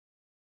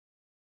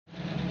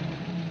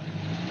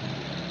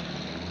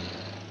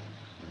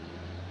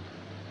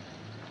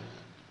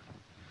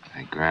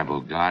grab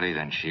Bugatti,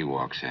 then she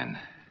walks in.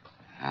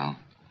 Well,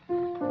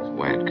 that's the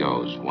way it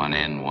goes. One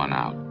in, one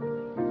out.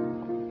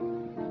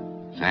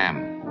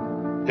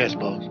 Sam. Yes,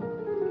 boss.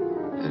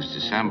 It's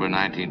December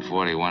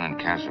 1941 in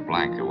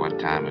Casablanca. What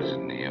time is it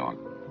in New York?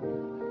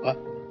 What?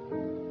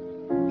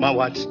 My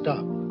watch stopped.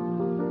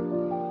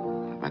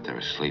 I bet they're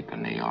asleep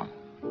in New York.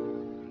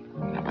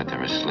 I bet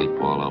they're asleep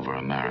all over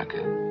America.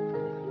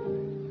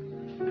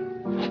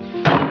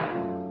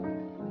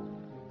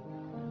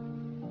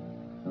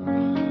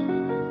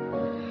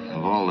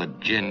 Of all the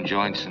gin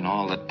joints in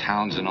all the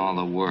towns in all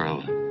the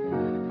world,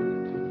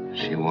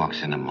 she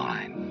walks into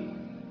mine.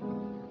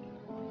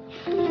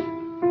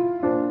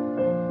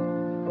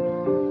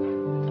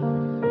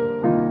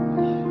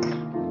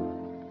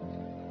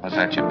 What's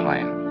that you're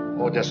playing?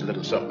 Oh, just a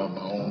little something on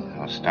my own.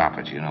 Oh, stop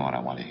it. You know what I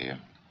want to hear.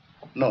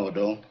 No, I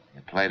don't.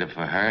 You played it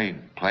for her, you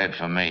play it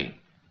for me.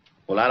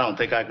 Well, I don't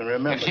think I can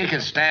remember. If she can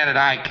stand it,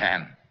 I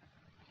can.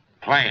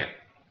 Play it.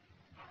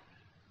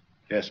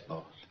 Yes,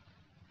 boss.